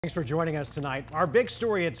Thanks for joining us tonight. Our big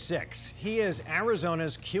story at 6. He is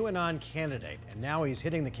Arizona's QAnon candidate, and now he's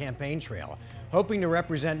hitting the campaign trail, hoping to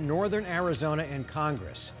represent northern Arizona in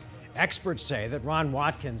Congress. Experts say that Ron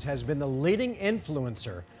Watkins has been the leading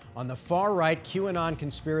influencer on the far-right QAnon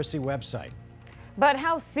conspiracy website. But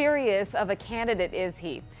how serious of a candidate is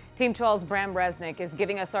he? Team 12's Bram Resnick is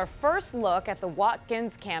giving us our first look at the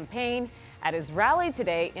Watkins campaign at his rally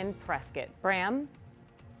today in Prescott. Bram?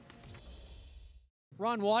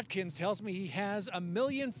 Ron Watkins tells me he has 1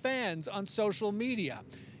 million fans on social media,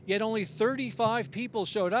 yet only 35 people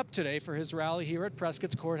showed up today for his rally here at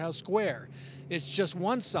Prescott's Courthouse Square. It's just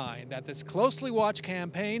one sign that this closely watched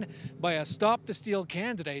campaign by a Stop the Steal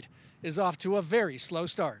candidate is off to a very slow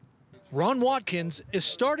start. Ron Watkins is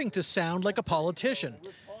starting to sound like a politician.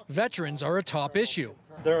 Veterans are a top issue.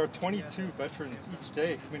 There are 22 veterans each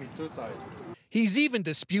day committing suicide. He's even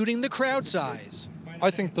disputing the crowd size. I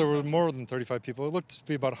think there were more than 35 people. It looked to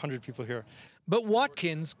be about 100 people here. But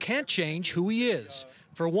Watkins can't change who he is.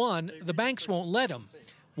 For one, the banks won't let him.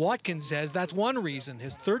 Watkins says that's one reason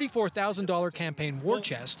his $34,000 campaign war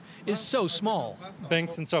chest is so small.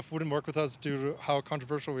 Banks and stuff wouldn't work with us due to how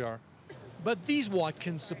controversial we are. But these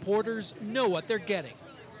Watkins supporters know what they're getting.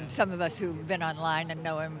 Some of us who've been online and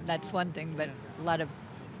know him, that's one thing, but a lot of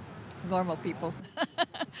normal people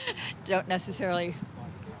don't necessarily,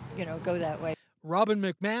 go that way. Robin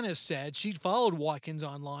McManus said she'd followed Watkins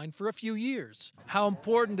online for a few years. How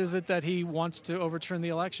important is it that he wants to overturn the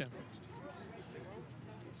election?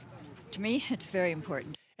 To me, it's very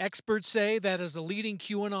important. Experts say that as a leading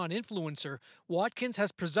QAnon influencer, Watkins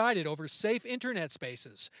has presided over safe internet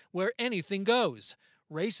spaces where anything goes.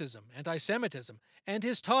 Racism, anti-Semitism, and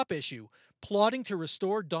his top issue, plotting to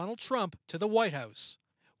restore Donald Trump to the White House.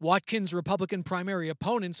 Watkins' Republican primary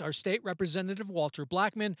opponents are State Representative Walter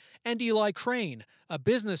Blackman and Eli Crane, a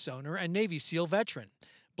business owner and Navy SEAL veteran.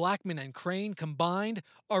 Blackman and Crane combined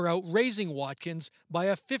are outraising Watkins by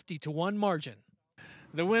a 50-1 margin.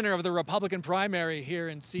 The winner of the Republican primary here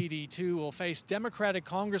in CD2 will face Democratic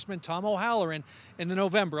Congressman Tom O'Halloran in the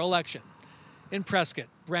November election. In Prescott,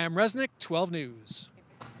 Bram Resnick, 12 News.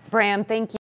 Bram, thank you.